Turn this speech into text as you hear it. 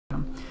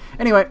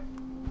Anyway,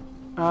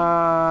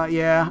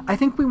 yeah, I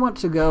think we want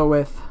to go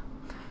with...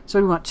 So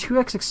we want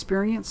 2x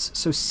experience.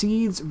 So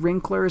seeds,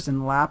 wrinklers,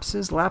 and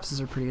lapses. Lapses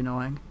are pretty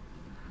annoying.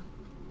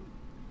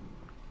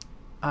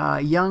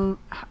 Young...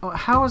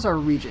 How is our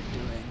regent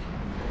doing?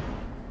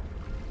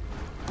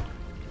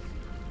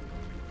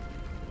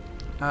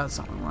 That's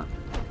not what we want.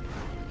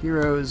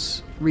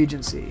 Heroes,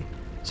 Regency.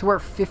 So we're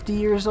 50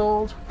 years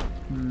old?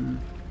 Hmm.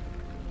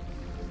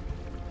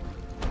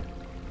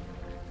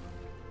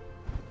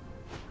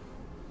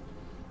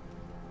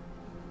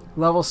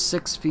 Level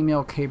 6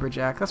 female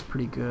caberjack. That's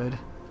pretty good.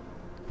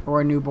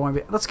 Or a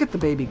newborn. Let's get the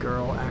baby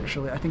girl,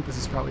 actually. I think this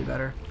is probably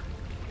better.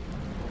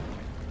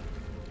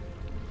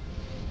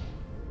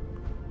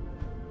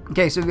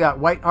 Okay, so we've got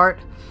White Art.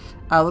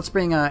 Let's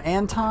bring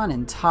Anton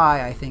and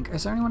Ty, I think.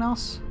 Is there anyone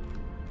else?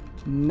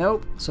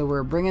 Nope. So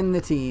we're bringing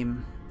the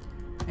team.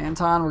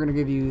 Anton, we're going to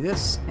give you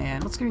this,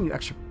 and let's give you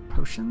extra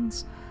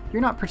potions.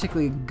 You're not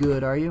particularly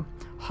good, are you?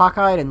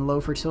 Hawk-eyed and low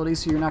fertility,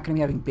 so you're not going to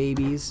be having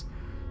babies.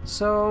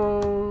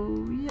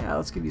 So, yeah,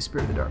 let's give you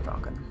Spirit of the Dark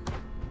Falcon.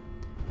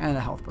 And a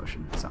health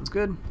potion. Sounds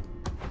good.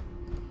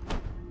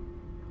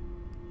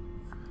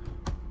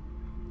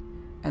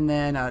 And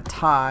then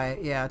Ty.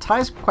 Yeah,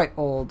 Ty's quite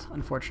old,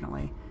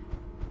 unfortunately.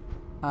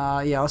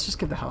 Yeah, let's just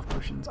give the health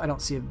potions. I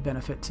don't see a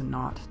benefit to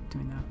not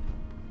doing that.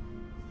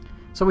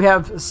 So we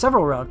have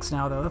several relics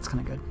now, though. That's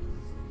kind of good.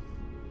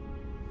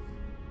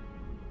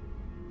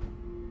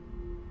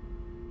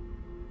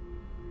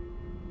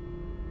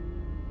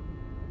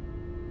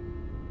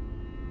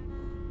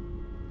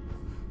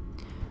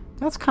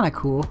 That's kind of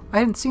cool. I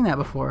hadn't seen that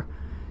before.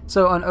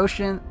 So on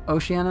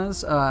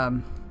Oceana's,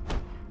 on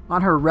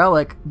her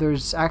relic,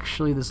 there's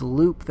actually this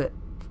loop that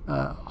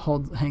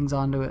hangs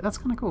onto it. That's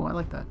kind of cool. I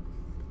like that.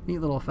 Neat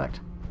little effect.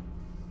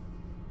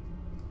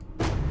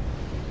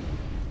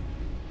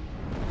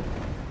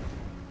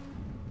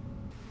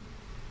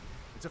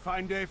 It's a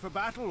fine day for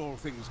battle, all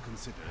things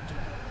considered.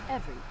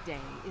 Every day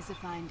is a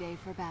fine day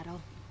for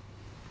battle.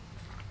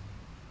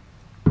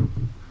 Do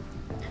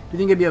you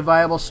think it'd be a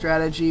viable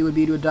strategy would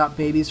be to adopt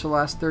babies for the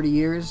last 30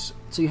 years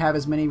so you have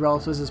as many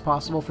relatives as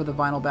possible for the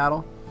final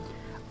battle?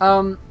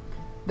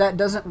 That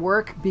doesn't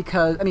work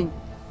because, I mean,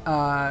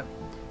 I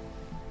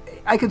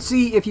could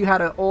see if you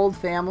had an old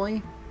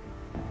family,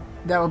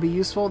 that would be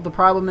useful. The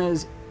problem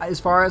is, as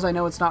far as I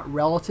know, it's not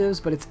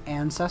relatives, but it's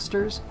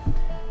ancestors.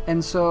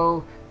 And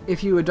so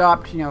if you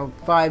adopt,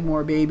 5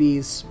 more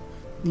babies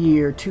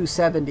year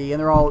 270 and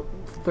they're all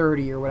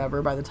 30 or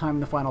whatever by the time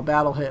the final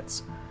battle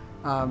hits,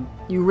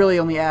 you really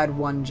only add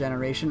one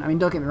generation. I mean,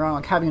 don't get me wrong,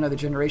 like having another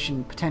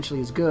generation potentially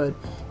is good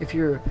if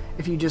you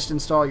just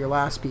install your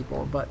last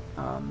people, but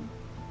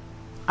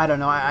I don't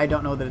know. I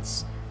don't know that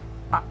it's...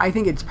 I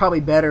think it's probably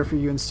better for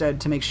you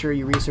instead to make sure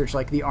you research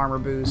like the armor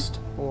boost,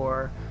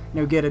 or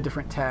get a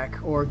different tech,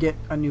 or get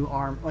a new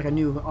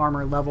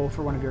armor level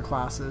for one of your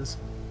classes.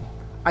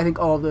 I think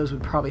all of those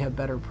would probably have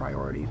better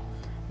priority.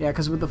 Yeah,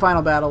 because with the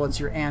final battle, it's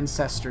your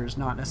ancestors,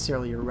 not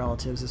necessarily your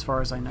relatives, as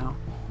far as I know.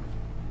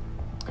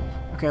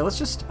 Okay, let's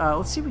just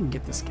let's see if we can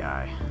get this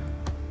guy.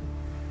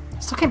 I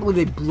still can't believe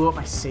they blew up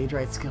my Sage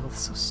Right skill. It's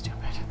so stupid.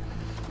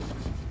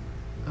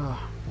 Ugh.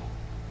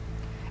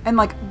 And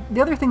like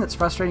the other thing that's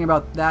frustrating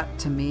about that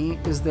to me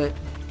is that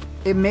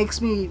it makes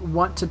me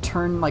want to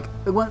turn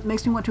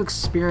makes me want to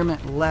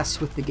experiment less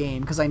with the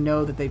game, because I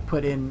know that they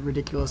put in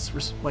ridiculous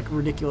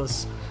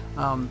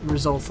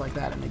results like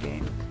that in the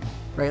game,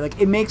 right? Like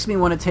it makes me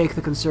want to take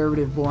the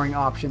conservative, boring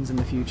options in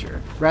the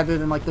future rather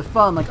than like the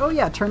fun, like, oh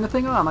yeah, turn the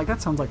thing on, like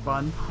that sounds like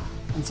fun.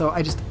 And so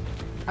I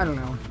don't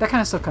know, that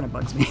kind of stuff kind of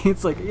bugs me.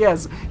 It's like,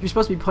 yes, you're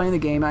supposed to be playing the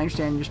game. I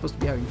understand you're supposed to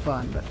be having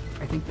fun, but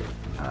I think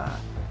that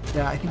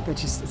yeah, I think that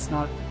just it's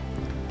not.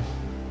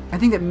 I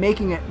think that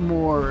making it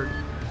more.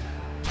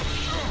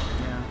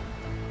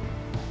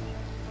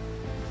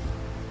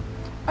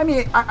 I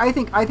mean, I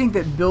think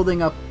that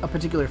building up a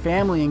particular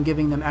family and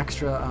giving them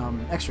extra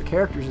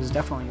characters is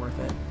definitely worth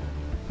it,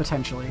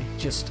 potentially.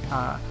 Just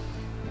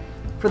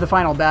for the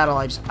final battle,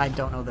 I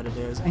don't know that it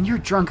is. And you're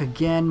drunk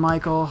again,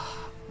 Michael.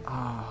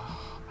 Oh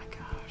my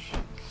gosh,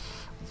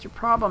 what's your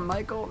problem,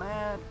 Michael?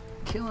 Man,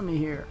 killing me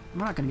here. I'm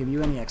not gonna give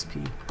you any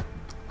XP.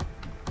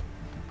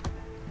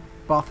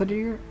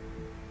 Bothadir.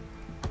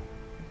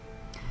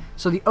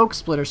 So the Oak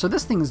Splitter. So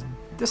this thing is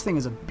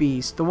a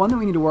beast. The one that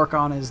we need to work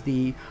on is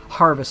the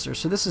Harvester.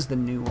 So this is the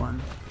new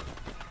one.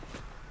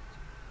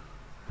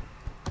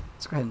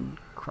 Let's go ahead and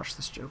crush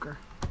this Joker.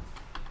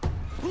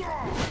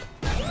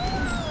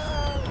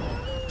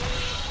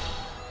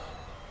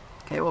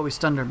 Okay, well, we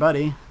stunned our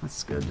buddy.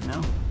 That's good to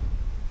know.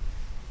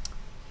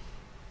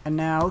 And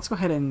now let's go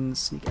ahead and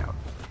sneak out.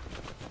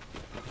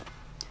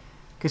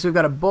 Okay, so we've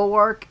got a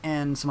Bulwark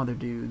and some other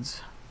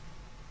dudes.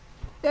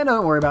 Yeah,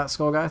 don't worry about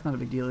Skull Guy. It's not a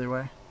big deal either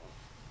way.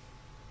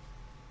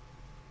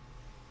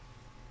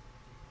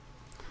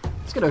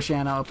 Let's get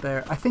Oceana up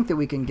there. I think that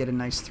we can get a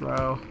nice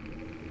throw.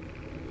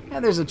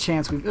 Yeah, there's a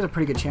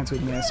pretty good chance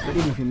we'd miss, but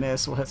even if we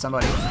miss, we'll hit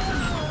somebody.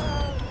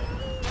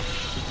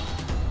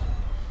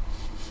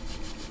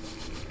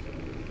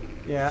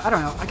 Yeah, I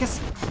don't know. I guess,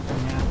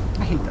 yeah,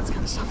 I hate that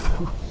kind of stuff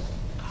though.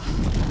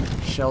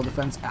 shell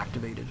defense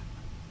activated.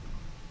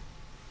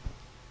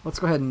 Let's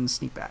go ahead and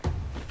sneak back.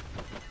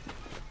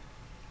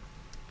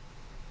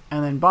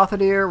 And then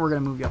Bothadir, we're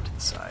going to move you up to the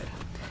side.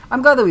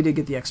 I'm glad that we did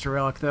get the extra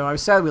relic, though. I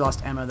was sad we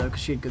lost Emma, though,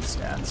 because she had good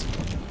stats.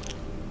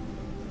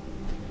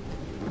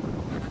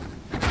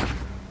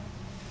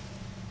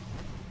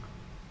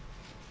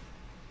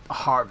 A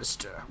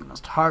harvester. We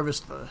must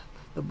harvest the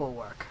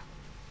bulwark.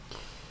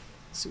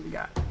 Let's see what we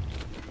got.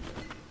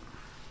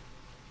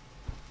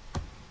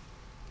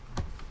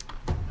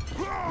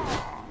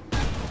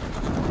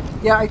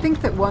 Yeah, I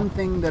think that one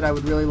thing that I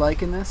would really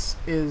like in this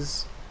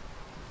is...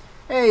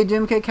 Hey,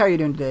 Doomcake, how are you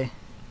doing today?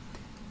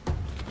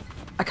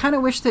 I kind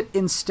of wish that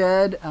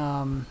instead...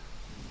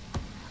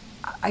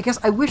 I guess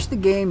I wish the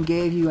game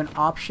gave you an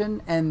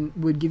option and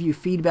would give you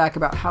feedback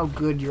about how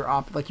good your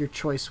your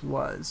choice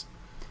was.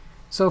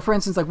 So, for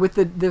instance, like with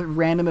the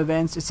random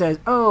events, it says,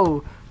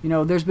 oh, you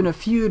know, there's been a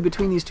feud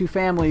between these two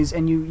families,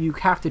 and you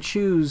have to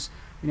choose,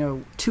 you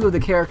know, 2 of the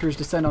characters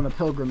to send on the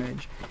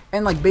pilgrimage.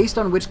 And, like, based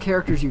on which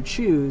characters you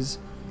choose,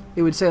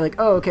 it would say, like,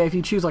 oh, okay, if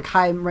you choose, like,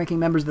 high-ranking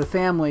members of the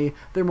family,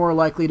 they're more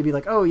likely to be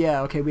like, oh, yeah,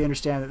 okay, we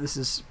understand that this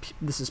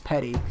is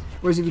petty.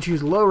 Whereas if you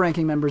choose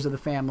low-ranking members of the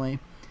family,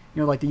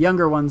 you know, like the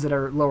younger ones that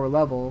are lower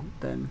level,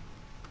 then...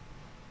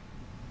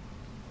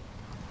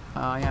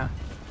 yeah.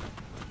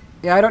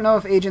 Yeah, I don't know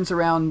if Agent's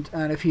around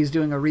and if he's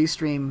doing a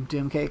restream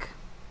Doomcake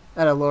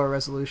at a lower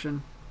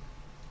resolution.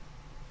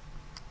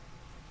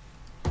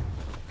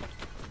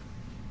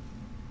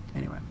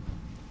 Anyway.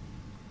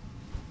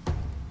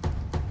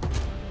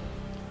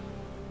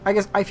 I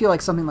guess I feel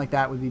like something like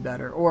that would be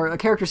better. Or a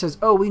character says,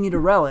 oh, we need a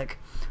relic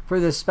for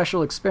this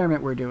special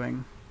experiment we're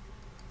doing.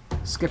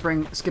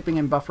 Skipping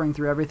and buffering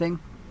through everything.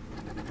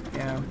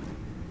 Yeah.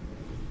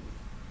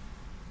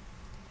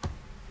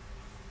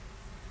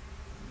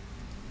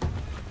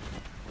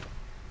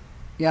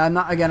 Yeah, I'm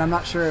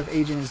not sure if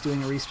Agent is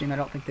doing a restream. I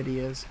don't think that he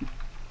is.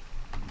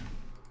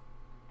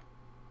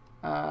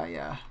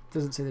 Yeah,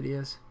 doesn't say that he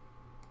is.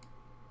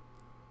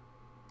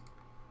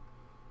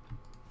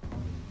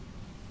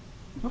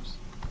 Oops.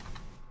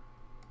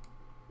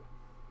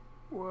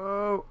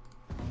 Whoa.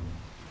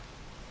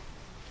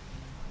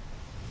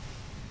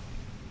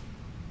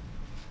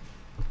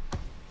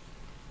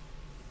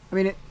 I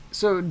mean,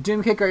 so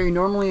Doomcake, are you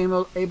normally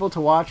able to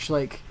watch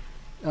like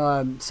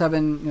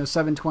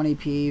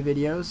 720p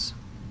videos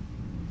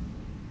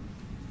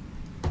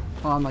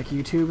on like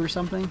YouTube or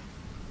something,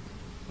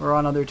 or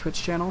on other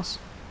Twitch channels?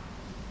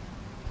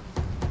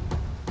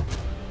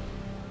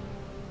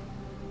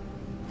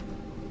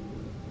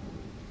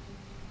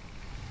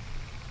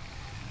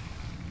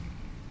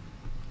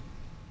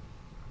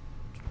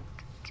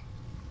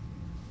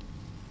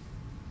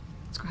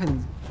 Let's go ahead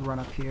and run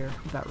up here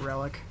with that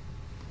relic.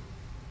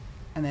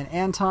 And then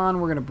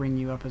Anton, we're gonna bring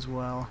you up as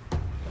well.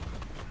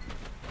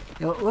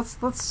 You know,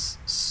 let's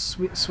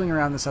swing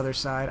around this other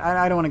side.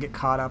 I don't want to get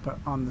caught up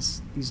on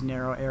these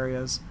narrow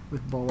areas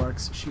with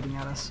bulwarks shooting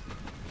at us.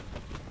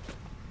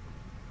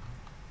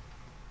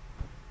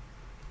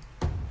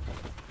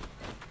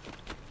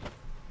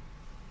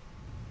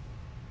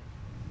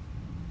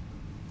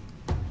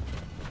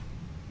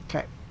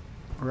 Okay,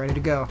 we're ready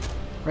to go.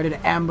 Ready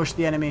to ambush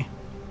the enemy.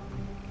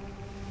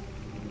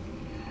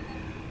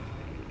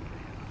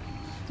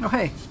 Oh,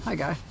 hey. Hi,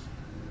 guy.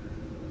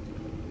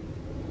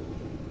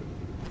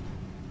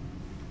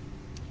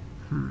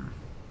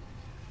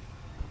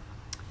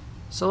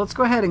 So let's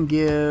go ahead and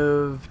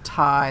give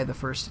Ty the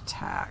first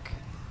attack,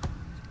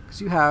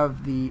 because you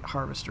have the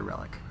Harvester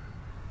Relic.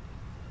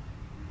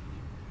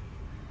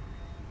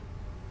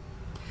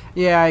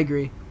 Yeah, I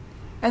agree.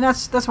 And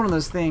that's one of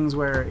those things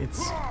where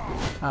it's...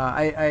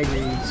 I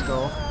agree,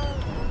 Skull.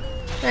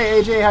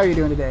 Hey, AJ, how are you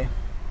doing today?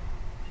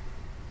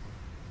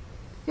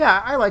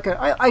 Yeah,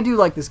 I do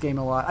like this game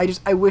a lot.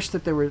 I wish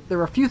that there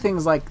were a few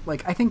things like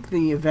I think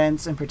the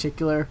events in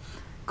particular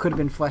could have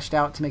been fleshed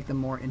out to make them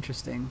more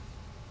interesting,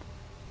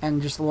 and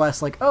just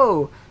less like,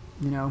 oh,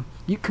 you know,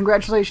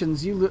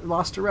 congratulations, you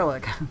lost a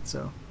relic.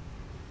 So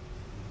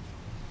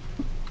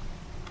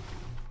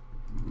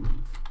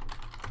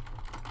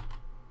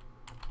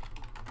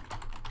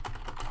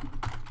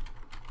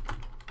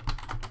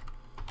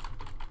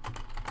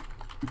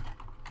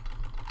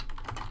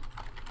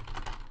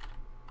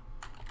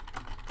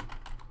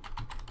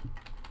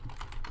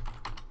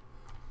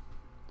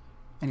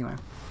anyway.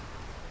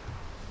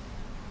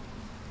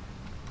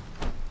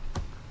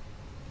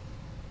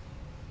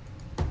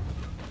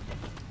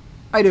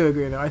 I do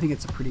agree, though. I think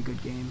it's a pretty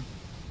good game.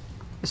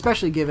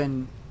 Especially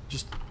given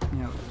just, you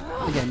know,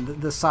 again,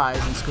 the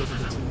size and scope of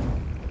the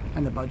team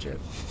and the budget.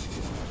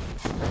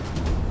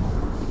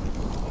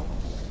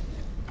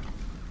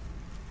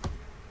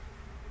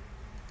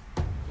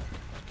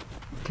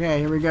 Okay,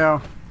 here we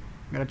go.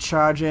 I'm gonna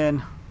charge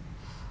in.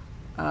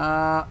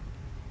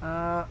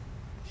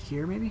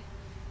 Here maybe?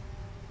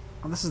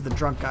 Oh, this is the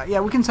drunk guy.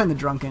 Yeah, we can send the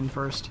drunk in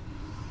first.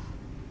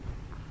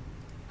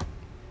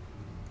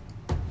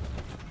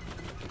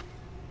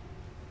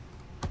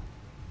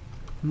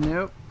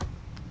 Nope.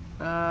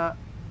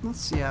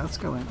 Let's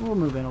go in. We'll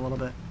move in a little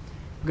bit.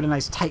 We'll get a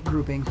nice tight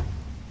grouping.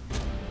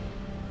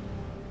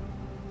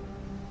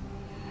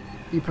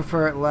 You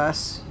prefer it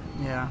less?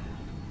 Yeah.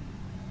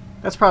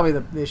 That's probably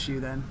the issue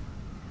then.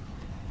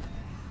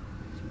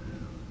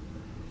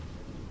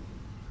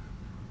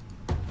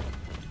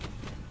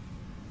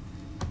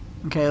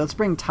 Okay, let's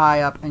bring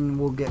Ty up and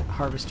we'll get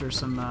Harvester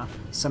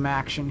some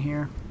action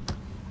here.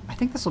 I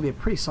think this will be a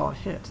pretty solid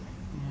hit.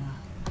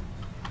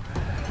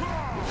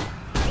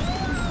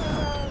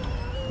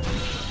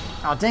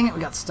 Oh, dang it, we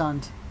got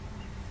stunned.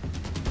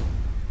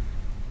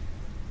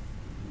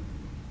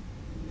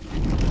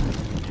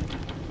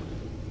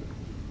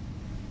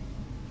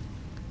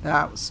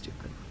 That was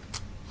stupid.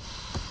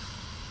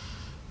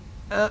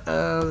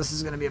 Uh-oh, this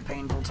is going to be a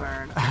painful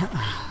turn.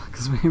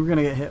 Because we're going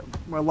to get hit.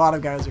 Well, a lot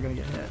of guys are going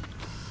to get hit.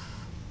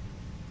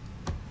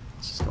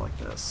 Let's just go like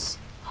this.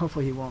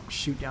 Hopefully he won't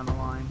shoot down the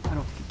line. I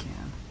don't think he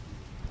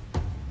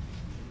can.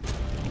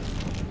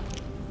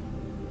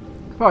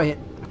 Probably hit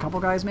a couple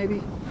guys,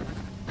 maybe?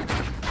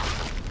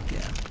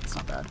 It's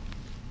not bad.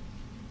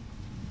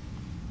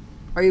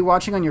 Are you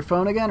watching on your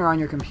phone again or on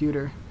your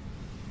computer?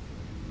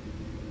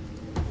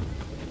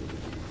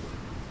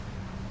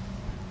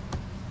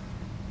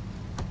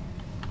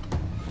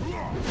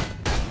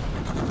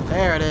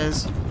 There it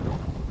is.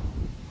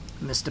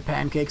 Mr.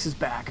 Pancakes is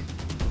back.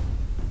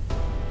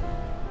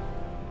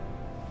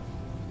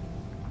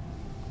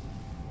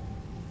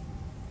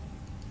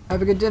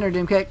 Have a good dinner,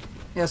 Doomcake.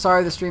 Yeah,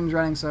 sorry the stream's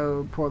running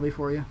so poorly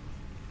for you.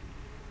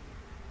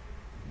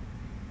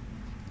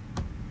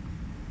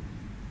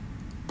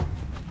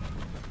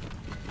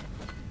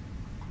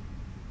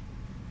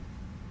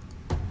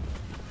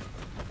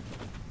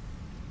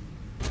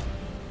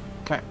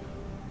 Okay.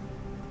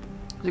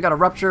 We got a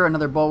Rupture,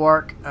 another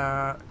Bulwark.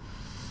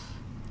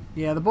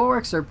 Yeah, the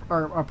Bulwarks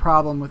are a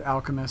problem with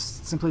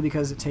Alchemists, simply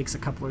because it takes a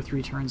couple or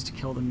 3 turns to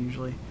kill them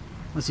usually.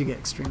 Unless you get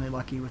extremely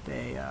lucky with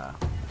a...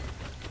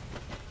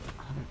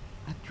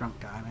 that drunk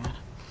guy, man.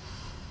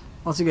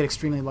 Unless you get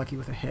extremely lucky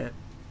with a hit.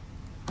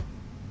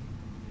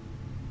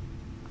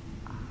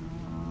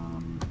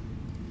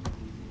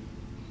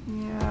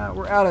 Yeah,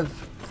 we're out of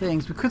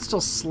things. We could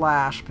still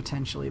slash,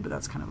 potentially, but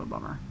that's kind of a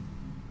bummer.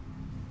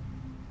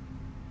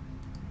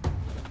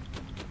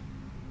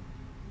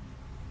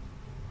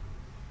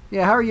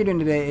 Yeah, how are you doing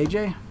today,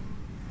 AJ?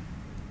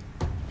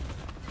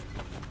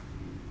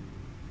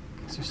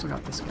 Guess we still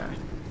got this guy.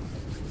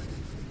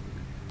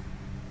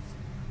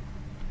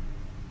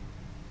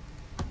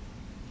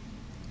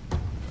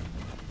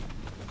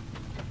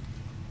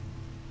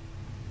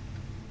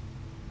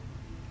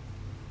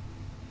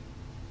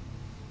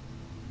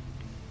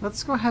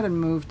 Let's go ahead and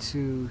move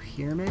to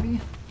here, maybe?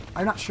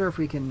 I'm not sure if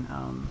we can,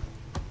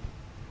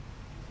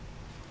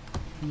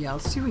 yeah,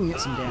 let's see if we can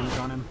get some damage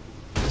on him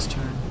this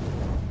turn.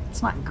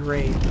 It's not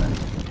great, but...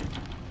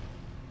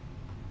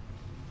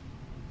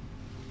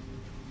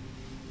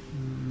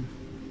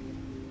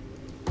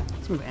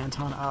 Let's move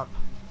Anton up.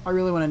 I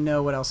really want to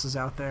know what else is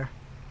out there.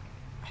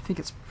 I think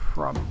it's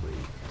probably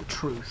the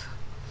truth.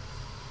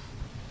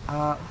 You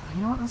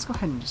know what? Let's go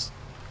ahead and just...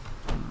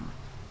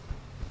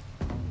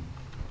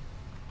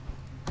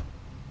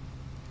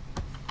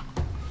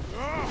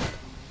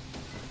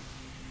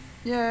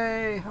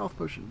 Yay! Health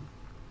potion.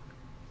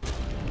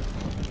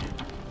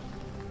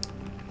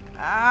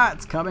 Ah,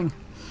 it's coming.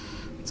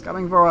 It's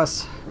coming for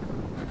us.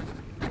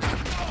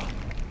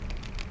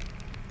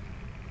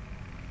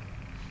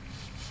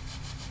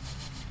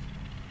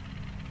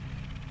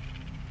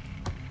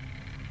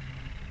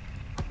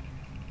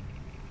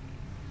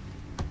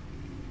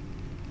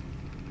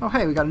 Oh,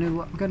 hey, we got a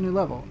new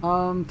level.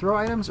 Throw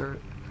items or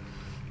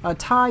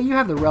Ty, you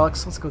have the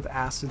relics. Let's go with the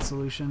acid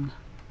solution.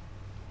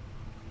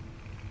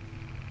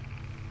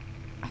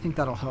 I think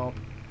that'll help.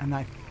 And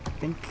I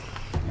think,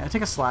 yeah,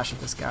 take a slash at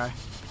this guy.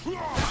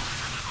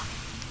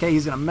 Okay,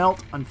 he's gonna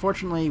melt.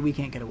 Unfortunately, we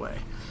can't get away.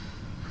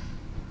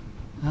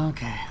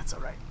 Okay, that's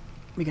alright.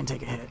 We can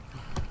take a hit.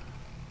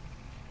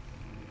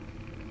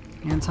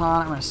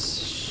 Anton, I'm gonna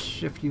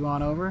shift you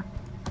on over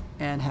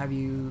and have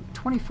you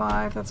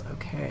 25. That's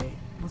okay.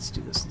 Let's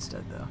do this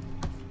instead, though.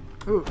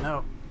 Ooh,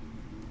 no.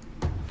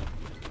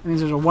 That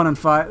means there's a 1 in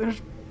 5.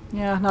 There's,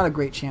 yeah, not a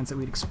great chance that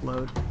we'd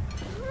explode.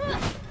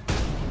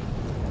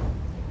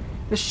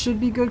 This should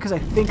be good because I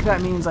think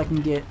that means I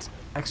can get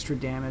extra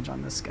damage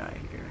on this guy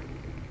here.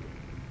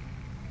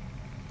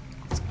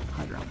 Let's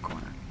hide around the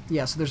corner.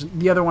 Yeah, so there's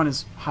the other one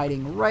is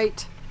hiding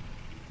right.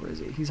 Where is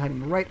he? He's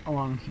hiding right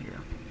along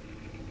here.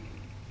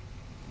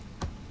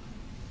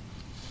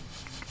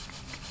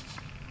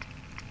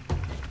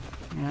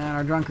 And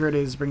our drunkard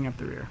is bringing up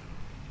the rear.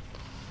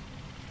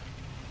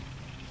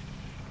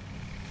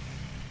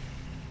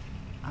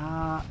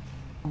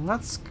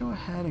 Let's go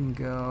ahead and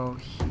go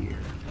here.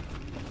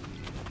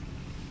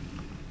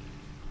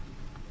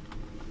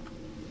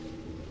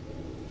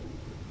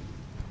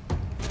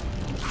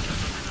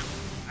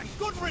 And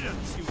good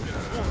riddance, you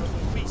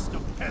deplorable beast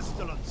of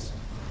pestilence.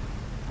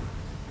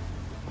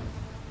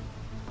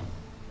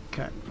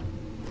 Okay.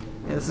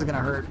 Yeah, this is gonna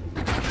hurt.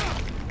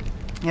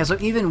 Yeah, so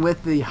even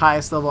with the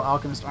highest level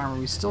alchemist armor,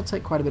 we still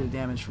take quite a bit of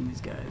damage from these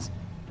guys.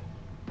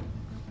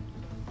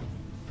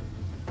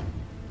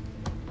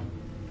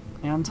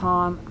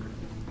 Anton,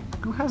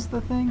 Who has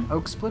the thing?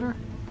 Oak Splitter?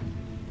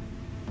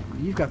 Oh,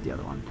 you've got the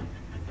other one.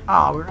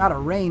 Oh, we're out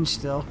of range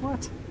still.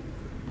 What?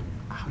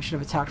 Oh, we should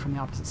have attacked from the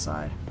opposite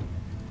side.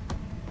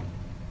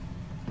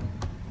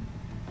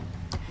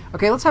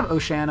 Okay, let's have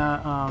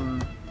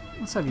Oceana.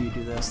 Let's have you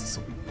do this. This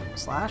will be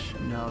slash?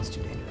 No, it's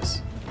too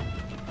dangerous.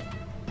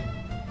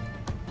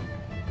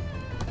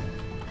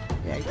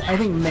 Yeah, I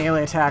think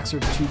melee attacks are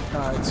too.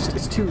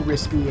 It's too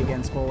risky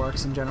against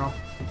Bulwarks in general.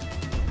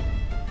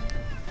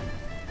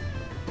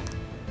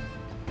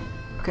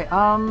 Okay,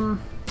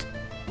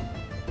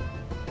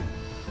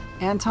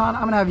 Anton,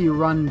 I'm gonna have you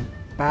run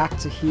back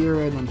to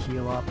here and then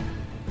heal up.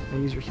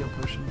 Use your heal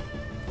potion.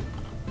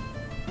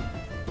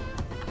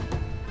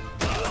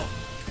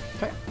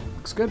 Okay,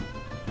 looks good.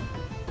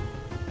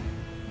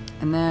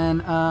 And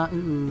then,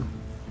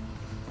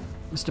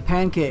 Mr.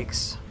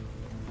 Pancakes,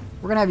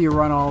 we're gonna have you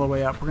run all the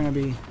way up. We're gonna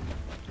be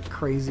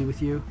crazy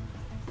with you.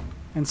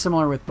 And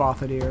similar with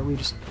Bothadir, we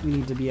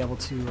need to be able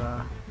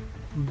to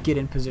get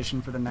in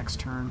position for the next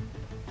turn.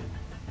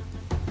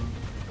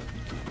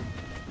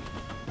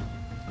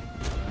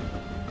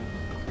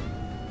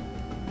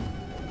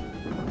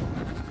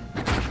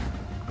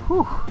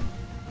 Whew.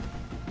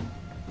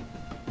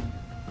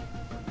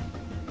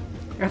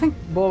 I think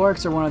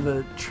Bulwarks are one of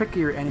the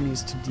trickier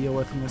enemies to deal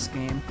with in this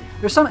game.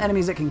 There's some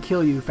enemies that can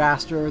kill you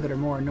faster, that are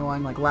more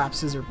annoying, like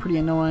Lapses are pretty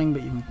annoying,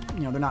 but you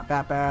know, they're not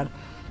that bad.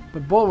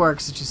 But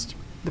Bulwarks, it's just,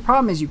 the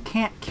problem is you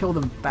can't kill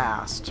them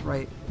fast,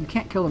 right? You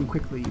can't kill them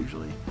quickly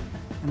usually.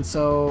 And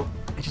so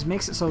it just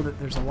makes it so that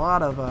there's a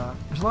lot of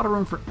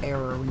room for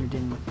error when you're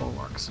dealing with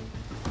Bulwarks.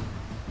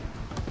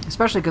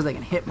 Especially because they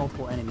can hit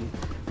multiple enemies,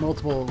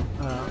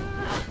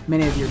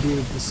 many of your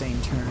dudes the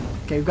same turn.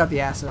 Okay, we've got the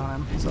acid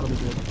on him, so that'll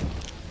be good.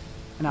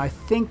 And now I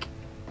think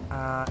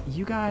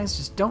you guys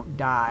just don't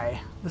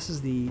die. This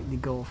is the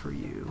goal for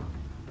you.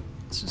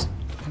 Let's just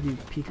have you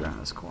peek around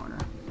this corner.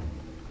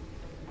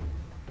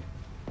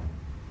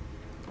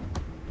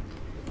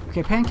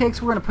 Okay,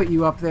 Pancakes, we're going to put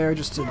you up there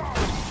just to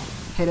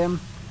hit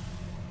him.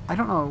 I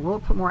don't know, will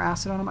it put more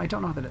acid on him? I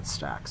don't know that it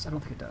stacks. I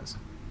don't think it does.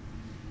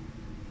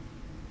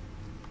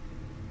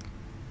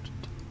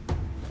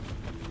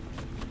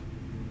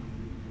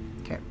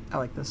 Okay, I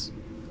like this.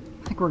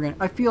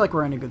 I feel like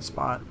we're in a good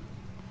spot.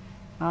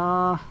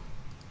 I'm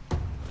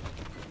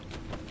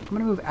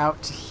gonna move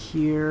out to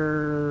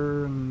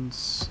here and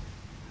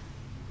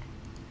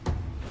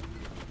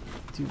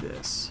do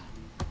this.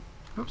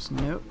 Oops,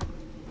 nope.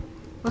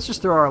 Let's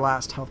just throw our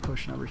last health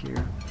potion over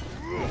here.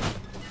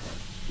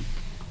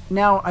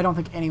 Now, I don't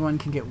think anyone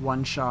can get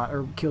one shot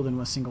or killed in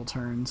a single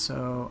turn,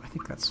 so I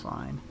think that's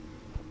fine.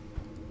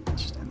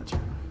 Let's just end the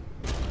turn.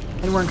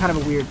 And we're in kind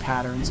of a weird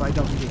pattern, so I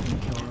don't think he can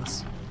kill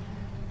us.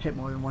 Hit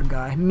more than one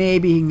guy.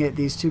 Maybe he can get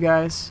these two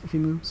guys if he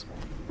moves.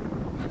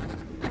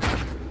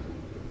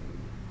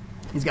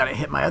 He's got to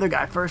hit my other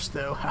guy first,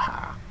 though.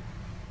 Haha.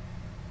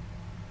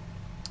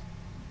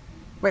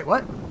 Wait,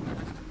 what?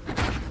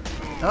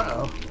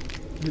 Uh-oh.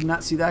 Did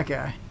not see that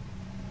guy.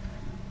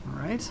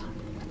 Alright.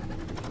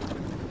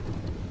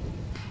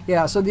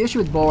 Yeah, so the issue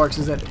with Bulwarks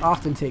is that it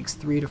often takes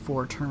 3 to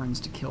 4 turns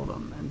to kill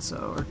them, and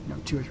so, or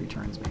 2 or 3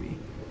 turns maybe.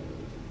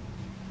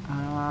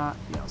 Yeah,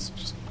 let's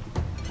just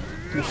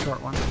do a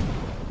short one.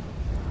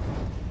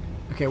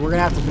 Okay, we're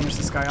gonna have to finish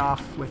this guy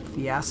off with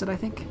the acid, I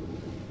think.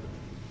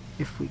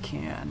 If we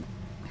can.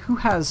 Who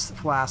has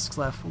flasks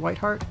left?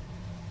 Whiteheart?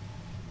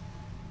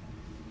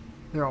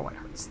 They're all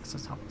Whitehearts. This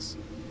is helpless.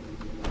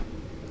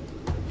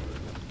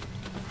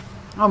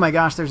 Oh my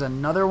gosh, there's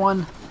another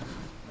one?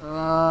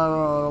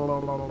 Are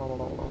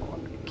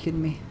you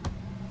kidding me?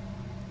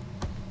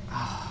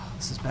 Oh,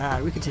 this is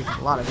bad. We could take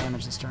a lot of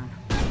damage this turn.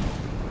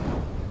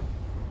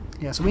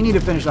 Yeah, so we need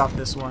to finish off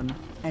this one.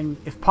 And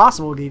if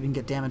possible, we could even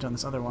get damage on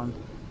this other one.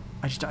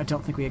 I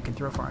don't think we can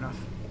throw far enough.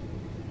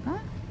 Huh?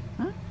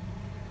 Huh?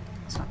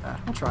 It's not bad.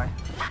 We'll try.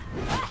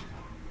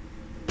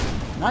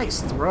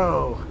 Nice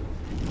throw.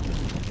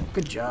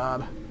 Good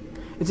job.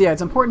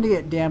 It's important to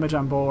get damage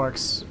on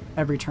Bulwarks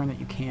every turn that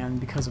you can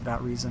because of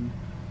that reason.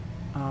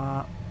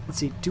 Let's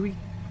see.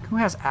 Who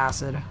has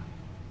acid?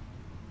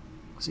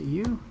 Was it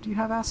you? Do you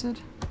have acid?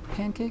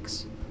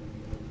 Pancakes?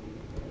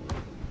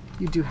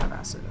 You do have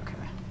acid. Okay.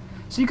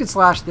 So you could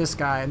slash this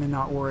guy and then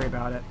not worry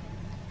about it.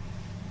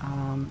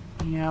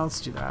 Yeah, let's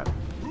do that.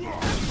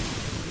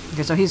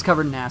 Okay, so he's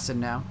covered in acid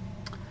now,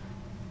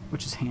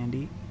 which is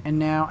handy. And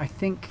now I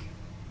think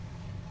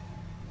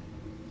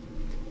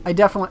I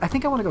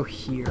think I want to go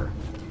here.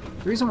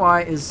 The reason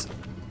why is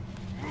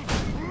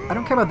I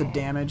don't care about the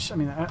damage. I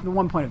mean, the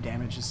 1 point of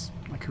damage is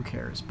like, who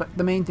cares? But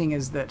the main thing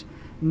is that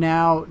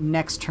now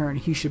next turn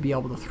he should be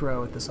able to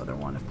throw at this other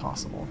one if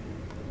possible.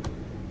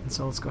 And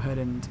so let's go ahead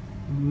and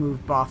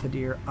move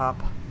Bothadir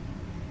up.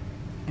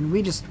 And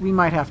we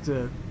might have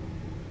to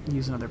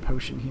use another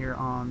potion here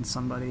on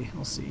somebody.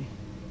 We'll see.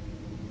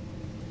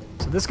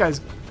 So this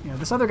guy's,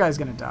 this other guy's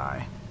gonna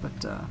die.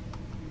 But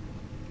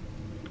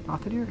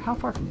Bothadir, how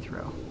far can you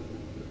throw?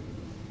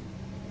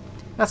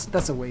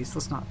 That's a waste.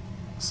 Let's not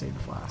save the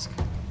flask.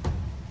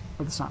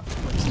 Or let's not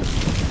waste it.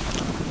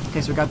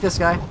 Okay, so we got this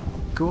guy.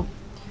 Cool.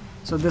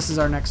 So this is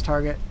our next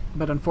target.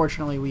 But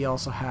unfortunately, we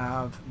also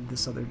have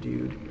this other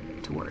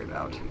dude to worry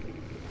about.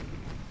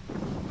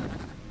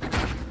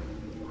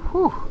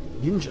 Whew.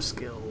 Ninja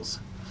skills.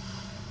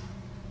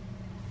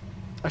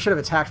 I should have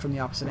attacked from the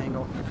opposite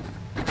angle.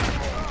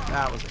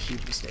 That was a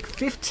huge mistake.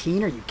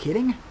 15? Are you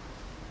kidding?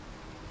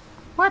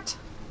 What?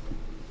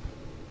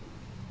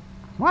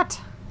 What?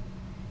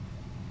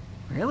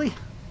 Really?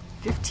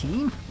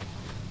 15?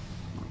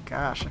 Oh my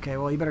gosh. Okay,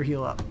 well, you better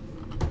heal up.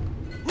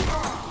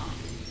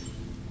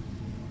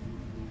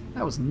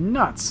 That was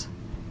nuts.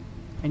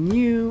 And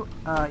you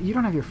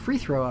don't have your free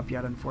throw up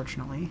yet,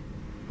 unfortunately.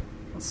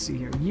 Let's see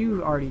here. You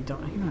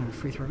don't have a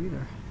free throw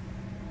either.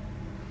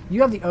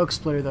 You have the oak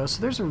splitter though,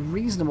 so there's a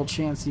reasonable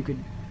chance you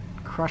could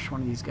crush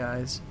one of these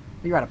guys.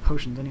 You're out of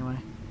potions anyway.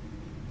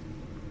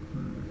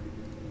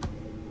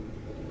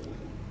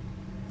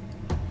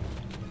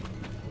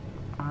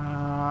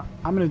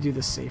 I'm gonna do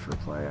the safer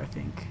play, I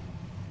think.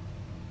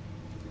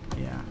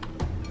 Yeah.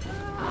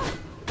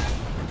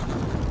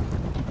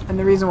 And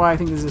the reason why I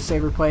think this is a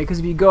safer play, because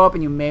if you go up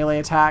and you melee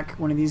attack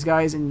one of these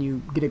guys and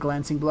you get a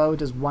glancing blow, it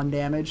does 1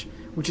 damage,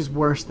 which is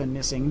worse than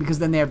missing, because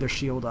then they have their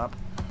shield up.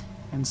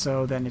 And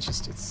so then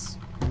it's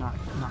not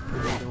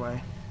pretty either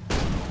way.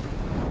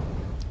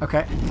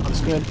 Okay,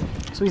 looks good.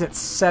 So he's at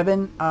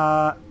 7.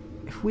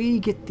 If we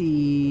get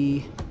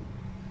the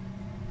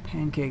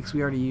pancakes,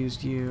 we already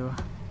used you.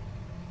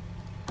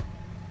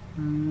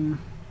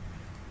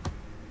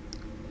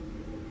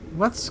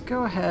 Let's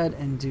go ahead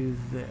and do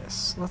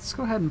this. Let's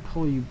go ahead and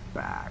pull you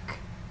back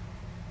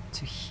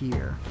to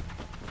here.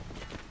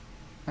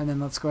 And then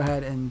let's go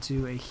ahead and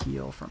do a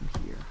heal from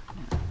here.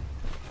 Yeah.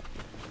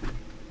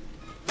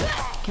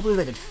 I can't believe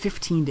I did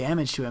 15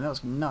 damage to him. That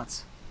was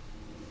nuts.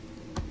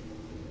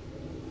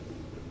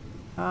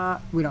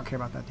 We don't care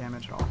about that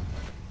damage at all.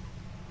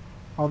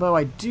 Although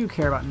I do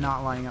care about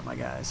not lining up my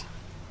guys.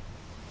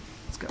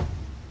 Let's go.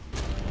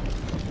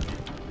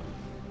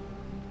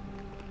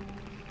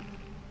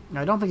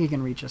 I don't think he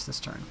can reach us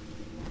this turn.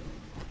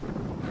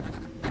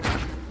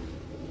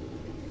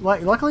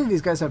 Luckily,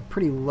 these guys have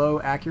pretty low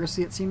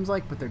accuracy, it seems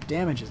like, but their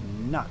damage is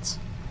nuts.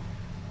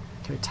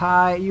 Okay,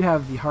 Ty, you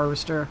have the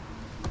Harvester.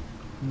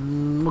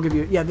 We'll give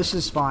you... Yeah, this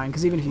is fine,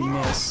 because even if you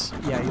miss,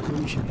 yeah,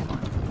 you should be fine.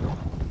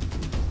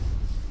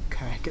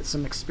 Okay, get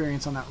some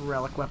experience on that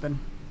relic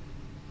weapon.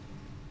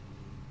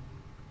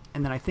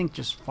 And then I think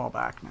just fall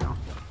back now.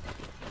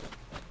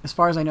 As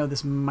far as I know,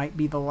 this might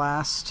be the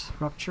last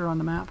rupture on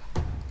the map.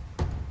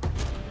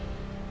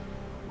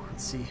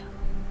 Let's see.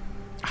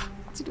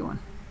 What's he doing?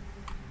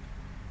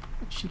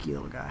 A cheeky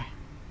little guy.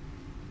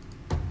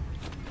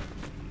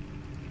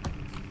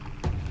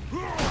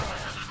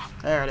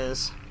 There it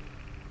is.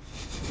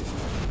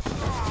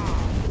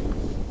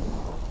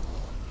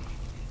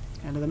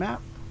 End of the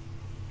map.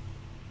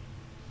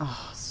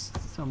 Oh,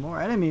 some more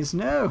enemies.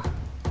 No!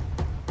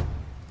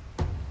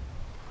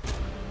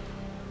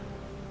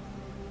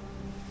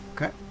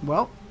 Okay,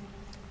 well,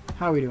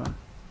 how are we doing?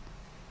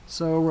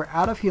 So we're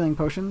out of healing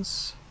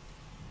potions.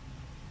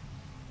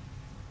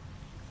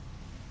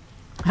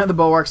 The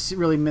Bulwarks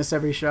really miss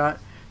every shot.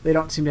 They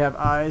don't seem to have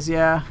eyes,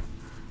 yeah.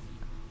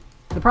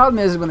 The problem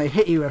is when they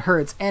hit you, it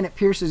hurts, and it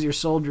pierces your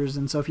soldiers,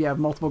 and so if you have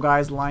multiple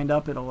guys lined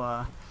up, it'll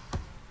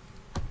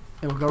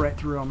go right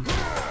through them.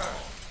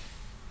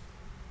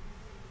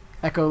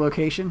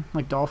 Echolocation,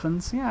 like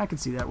dolphins. Yeah, I could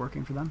see that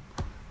working for them.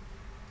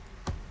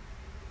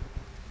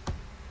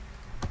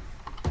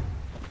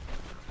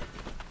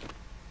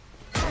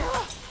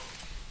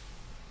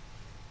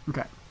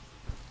 Okay.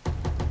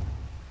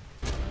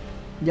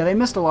 Yeah, they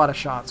missed a lot of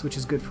shots, which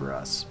is good for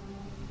us.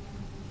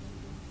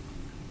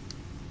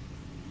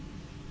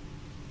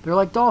 They're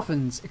like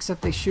dolphins,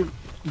 except they shoot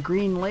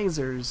green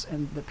lasers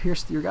and that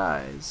pierce your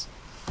guys.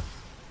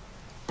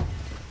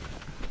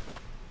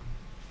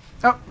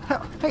 Oh,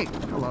 hell, hey,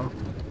 hello.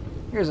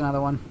 Here's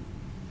another one.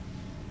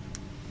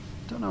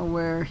 Don't know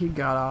where he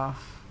got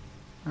off,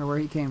 or where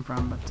he came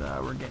from,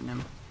 but we're getting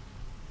him.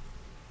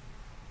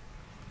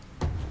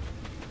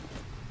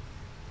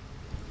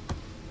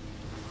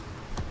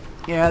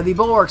 Yeah, the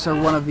Bulwarks are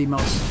one of the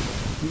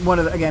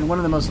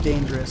most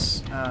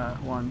dangerous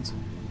ones.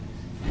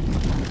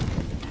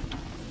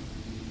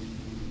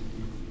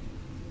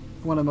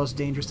 One of the most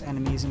dangerous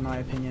enemies, in my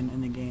opinion,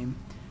 in the game.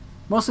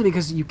 Mostly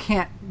because you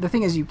can't... The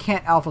thing is, you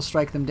can't alpha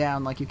strike them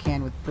down like you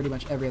can with pretty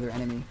much every other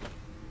enemy.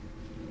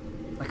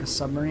 Like a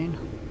submarine.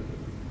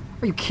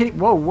 Are you kidding?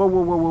 Whoa, whoa,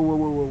 whoa, whoa, whoa, whoa,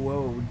 whoa, whoa,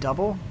 whoa.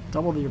 Double?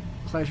 Double your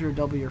pleasure,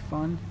 double your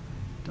fun.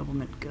 Double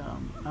mint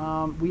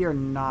gum. We are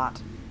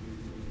not...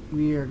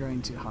 We are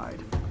going to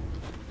hide.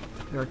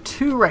 There are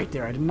 2 right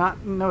there. I did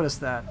not notice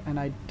that, and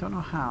I don't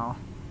know how.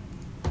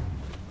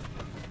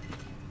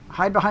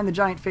 Hide behind the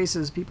giant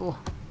faces, people.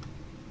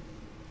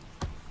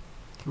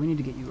 Okay, we need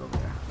to get you over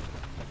there.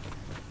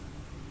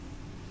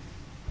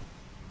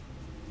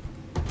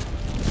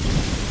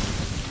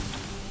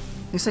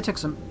 At least I took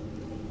some...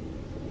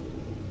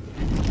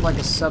 Like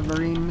a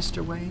submarine,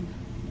 Mr. Wayne.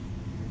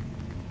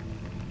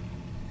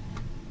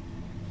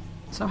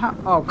 Somehow...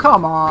 Oh,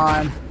 come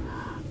on!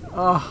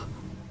 Ugh.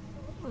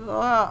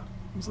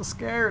 I'm so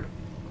scared.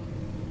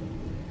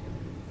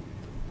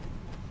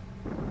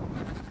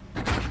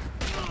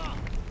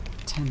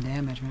 10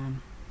 damage,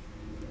 man.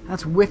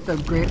 That's with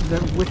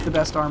with the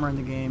best armor in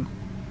the game.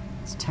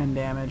 It's 10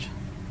 damage.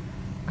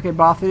 Okay,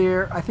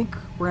 Bothadir, I think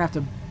we're gonna have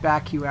to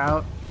back you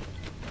out.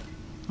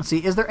 Let's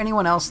see, is there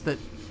anyone else that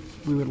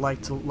we would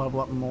like to level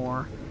up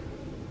more?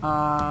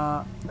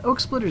 The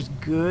Oak Splitter's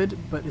good,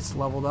 but it's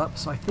leveled up,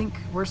 so I think...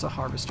 Where's the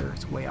Harvester?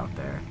 It's way out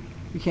there.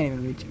 We can't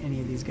even reach any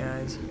of these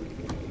guys.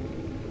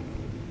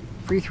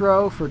 Free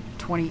throw for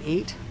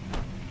 28.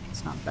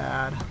 It's not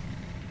bad.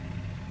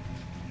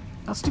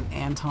 Let's do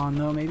Anton,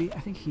 though, maybe. I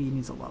think he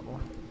needs a level.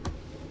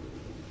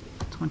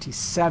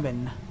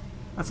 27.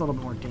 That's a little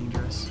bit more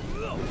dangerous.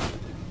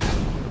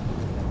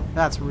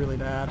 That's really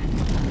bad.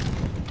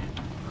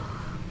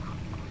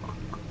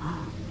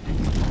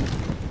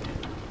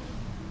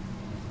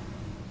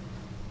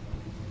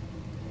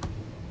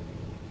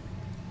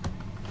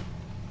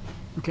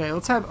 Okay,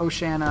 let's have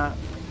Oshana.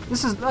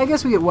 This is... I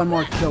guess we get one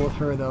more kill with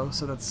her, though,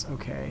 so that's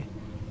okay.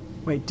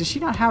 Wait, does she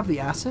not have the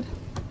acid?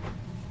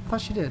 I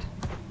thought she did.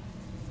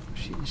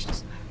 She doesn't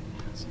have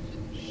the acid.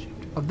 Shoot.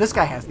 Oh, this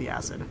guy has the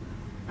acid.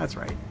 That's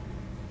right.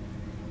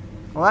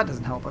 Well, that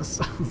doesn't help us.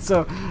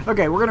 So,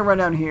 okay, we're going to run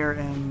down here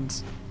and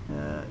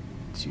do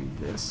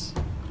this.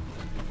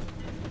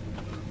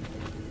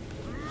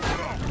 Oh,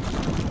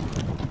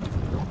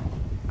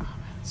 man,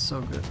 it's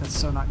so good. That's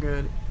so not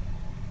good.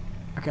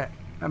 Okay,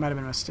 that might have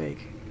been a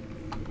mistake.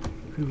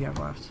 Who do we have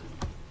left?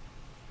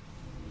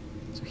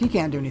 So he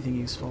can't do anything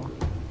useful.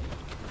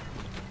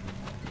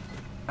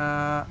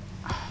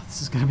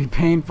 This is going to be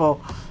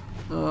painful.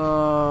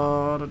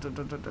 No,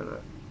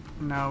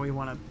 we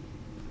want to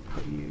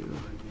put you...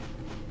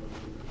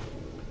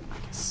 I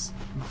guess...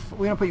 We're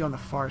going to put you on the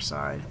far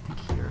side, I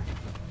think here.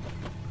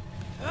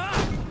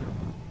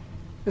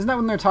 Isn't that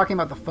when they're talking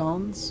about the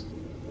phones?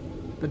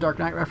 The Dark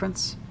Knight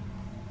reference?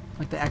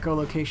 Like the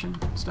echolocation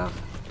stuff?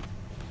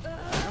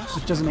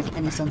 Which doesn't make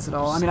any sense at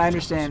all. I mean, I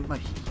understand, like...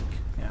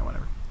 Yeah,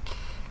 whatever.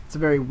 It's a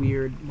very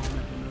weird moment in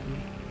the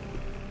movie.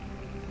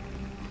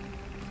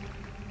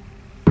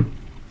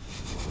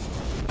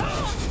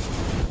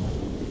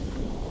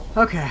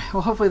 Okay,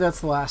 well hopefully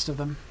that's the last of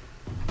them.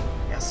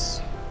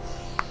 Yes.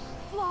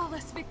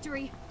 Flawless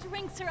victory.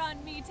 Drinks are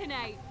on me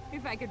tonight.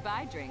 If I could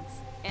buy drinks.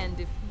 And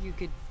if you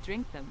could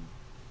drink them.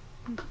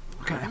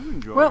 Okay.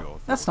 Well,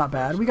 that's not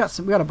bad. We got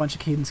a bunch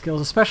of cadence skills,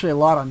 especially a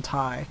lot on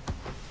Ty.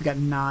 We got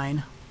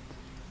 9.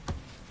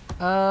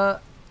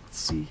 Let's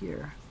see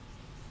here.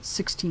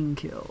 16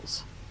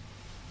 kills.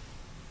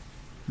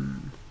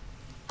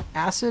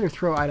 Acid or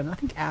throw item? I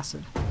think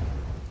acid.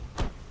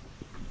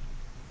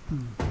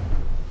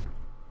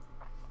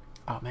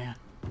 Oh man.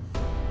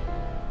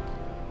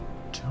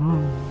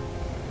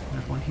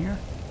 There's one here.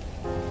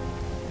 Yeah.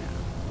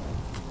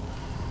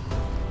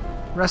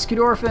 Rescued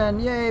orphan!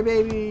 Yay,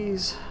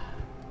 babies!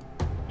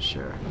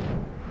 Sure.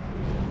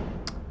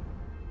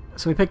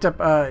 So we picked up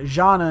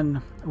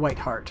Janan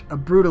Whiteheart, a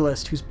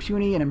brutalist who's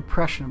puny and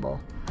impressionable.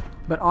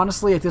 But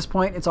honestly, at this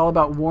point, it's all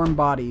about warm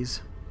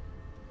bodies.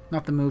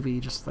 Not the movie,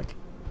 just like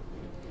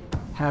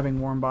having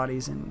warm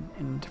bodies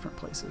in different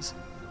places.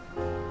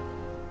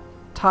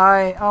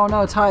 Ty. Oh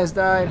no, Ty has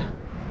died.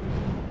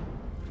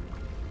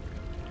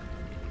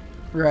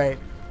 Right.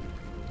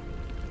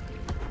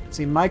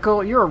 See,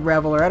 Michael, you're a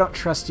reveler. I don't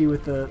trust you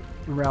with the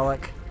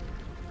relic.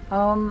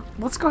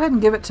 Let's go ahead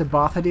and give it to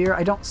Bothadir.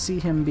 I don't see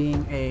him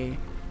being a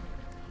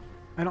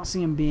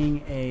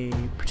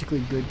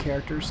particularly good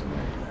character, so we're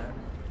gonna do that.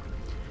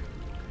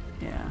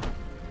 Yeah.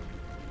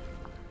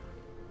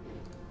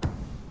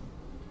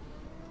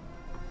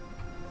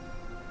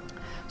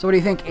 So what do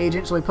you think,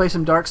 Agent? Shall we play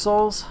some Dark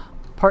Souls?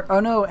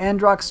 Oh no,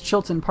 Androx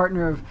Chilton,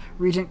 partner of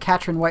Regent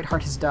Katrin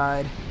Whiteheart, has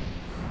died.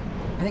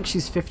 I think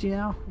she's 50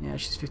 now? Yeah,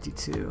 she's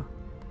 52.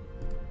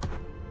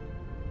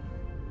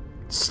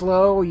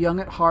 Slow, young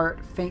at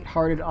heart,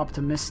 faint-hearted,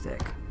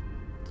 optimistic.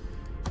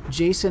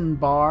 Jason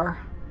Barr.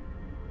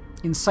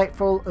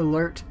 Insightful,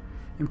 alert,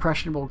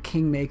 impressionable,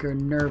 kingmaker,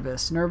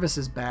 nervous. Nervous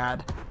is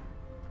bad.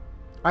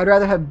 I'd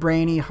rather have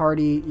brainy,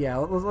 hardy... Yeah,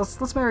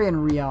 let's marry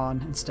in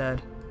Rion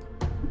instead.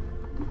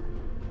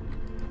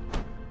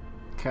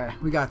 Okay,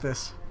 we got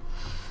this.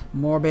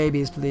 More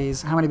babies,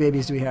 please. How many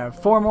babies do we have?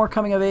 4 more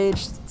coming of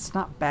age. It's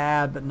not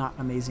bad, but not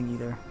amazing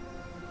either.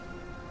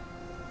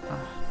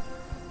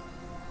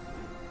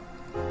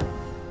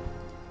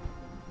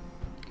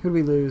 Who did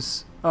we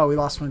lose? Oh, we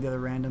lost one of the other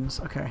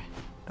randoms. Okay,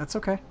 that's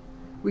okay.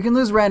 We can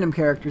lose random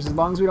characters as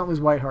long as we don't lose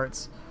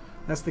Whitehearts.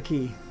 That's the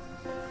key.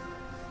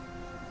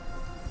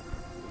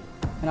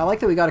 And I like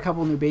that we got a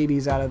couple new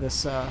babies out of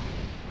this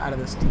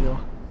deal.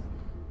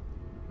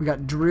 We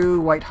got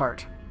Drew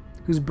Whiteheart,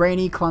 who's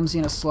brainy, clumsy,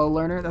 and a slow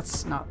learner.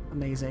 That's not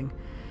amazing.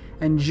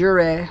 And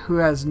Jure, who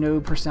has no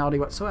personality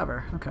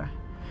whatsoever. Okay.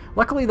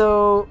 Luckily,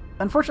 though,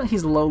 unfortunately,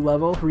 he's low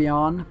level,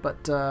 Rion,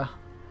 but I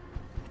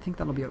think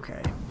that'll be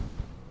okay.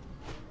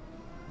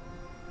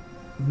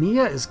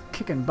 Mia is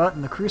kicking butt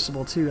in the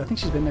Crucible, too. I think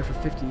she's been there for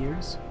 50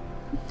 years.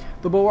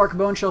 The Bulwark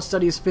Bone Shell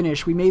study is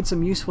finished. We made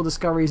some useful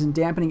discoveries in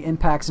dampening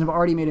impacts and have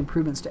already made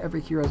improvements to every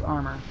hero's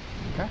armor.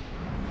 Okay.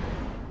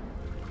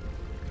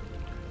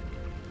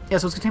 Yeah,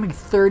 so it's going to take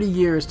me 30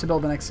 years to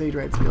build the next Sage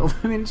Rights guild.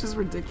 I mean, it's just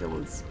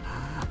ridiculous.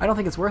 I don't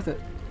think it's worth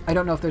it. I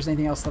don't know if there's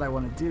anything else that I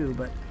want to do,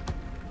 but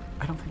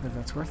I don't think that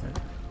that's worth it.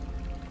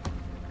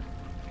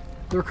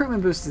 The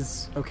recruitment boost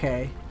is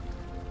okay.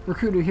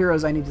 Recruit new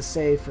heroes I need to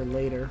save for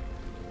later.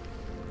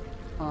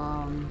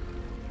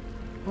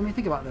 Let me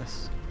think about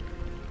this.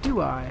 Do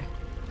I?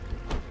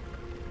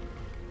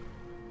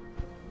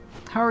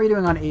 How are we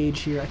doing on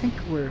age here? I think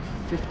we're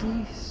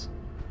 50s.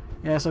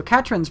 Yeah, so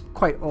Katrin's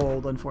quite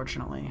old,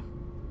 unfortunately.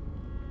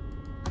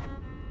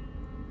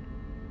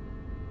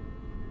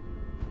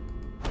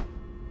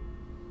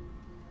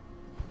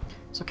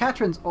 So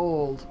Katrin's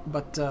old,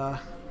 but, yeah,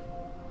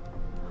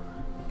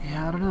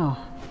 I don't know.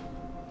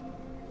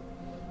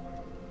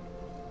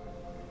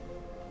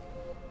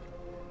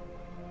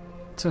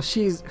 So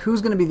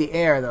who's going to be the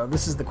heir, though?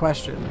 This is the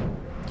question.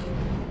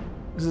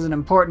 This is an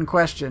important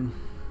question.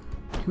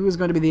 Who is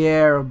going to be the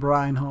heir of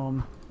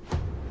Brineholm?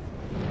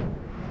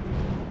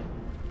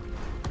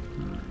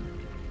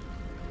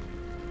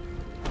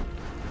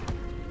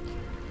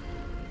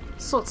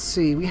 So let's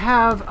see. We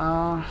have,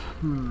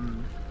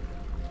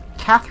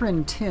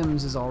 Catherine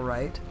Timms is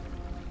alright.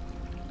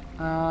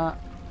 I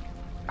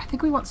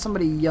think we want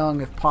somebody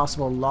young if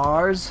possible.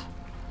 Lars,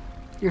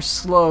 you're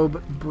slow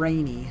but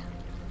brainy.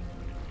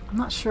 I'm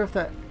not sure if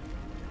that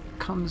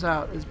comes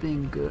out as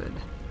being good.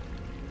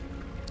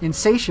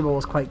 Insatiable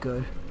is quite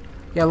good.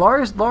 Yeah,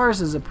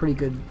 Lars is a pretty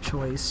good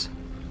choice.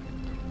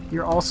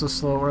 You're also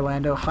slow,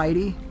 Orlando.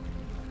 Heidi,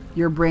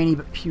 you're brainy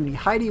but puny.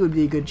 Heidi would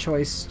be a good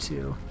choice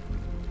too.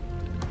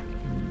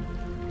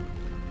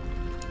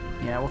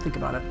 Yeah, we'll think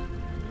about it.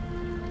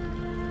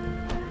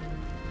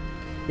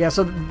 Yeah,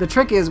 so the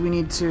trick is we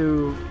need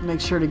to make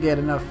sure to get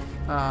enough,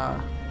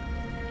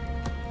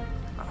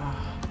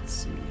 let's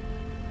see.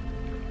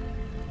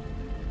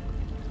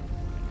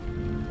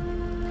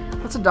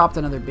 Let's adopt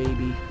another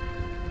baby.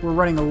 We're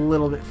running a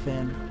little bit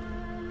thin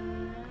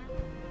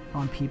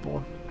on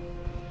people.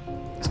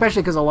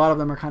 Especially because a lot of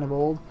them are kind of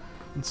old,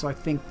 and so I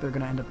think they're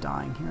going to end up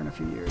dying here in a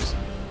few years.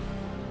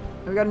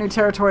 We got a new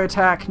territory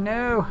attack.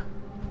 No!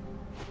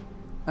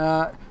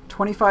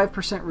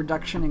 25%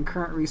 reduction in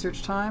current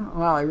research time.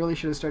 Wow, I really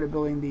should have started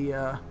building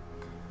the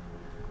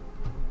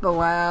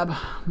lab.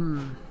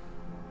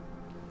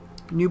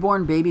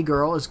 Newborn baby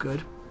girl is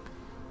good.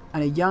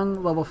 And a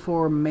young level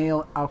 4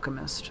 male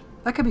alchemist.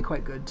 That could be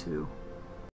quite good too.